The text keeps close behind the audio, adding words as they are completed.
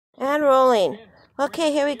And rolling.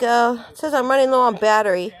 Okay, here we go. It says I'm running low on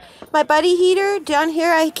battery. My buddy heater, down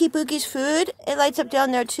here I keep Boogie's food. It lights up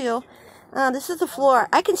down there too. This is the floor.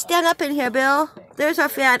 I can stand up in here, Bill. There's our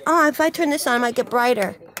fan. Oh, if I turn this on, it might get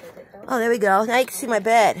brighter. Oh, there we go. Now you can see my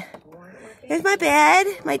bed. Here's my bed,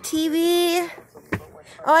 my TV.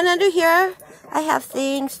 Oh, and under here, I have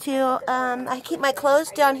things too. I keep my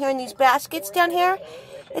clothes down here in these baskets down here.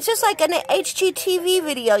 It's just like an HGTV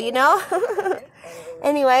video, you know?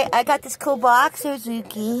 Anyway, I got this cool box. There's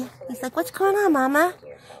Zuki. He's like, what's going on, Mama?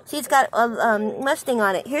 See, it's got a Mustang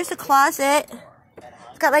on it. Here's the closet.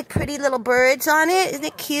 It's got like pretty little birds on it. Isn't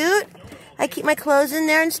it cute? I keep my clothes in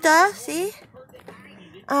there and stuff. See?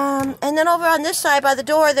 And then over on this side by the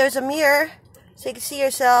door, there's a mirror. So you can see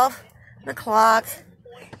yourself. And a clock.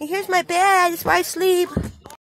 And here's my bed. It's where I sleep.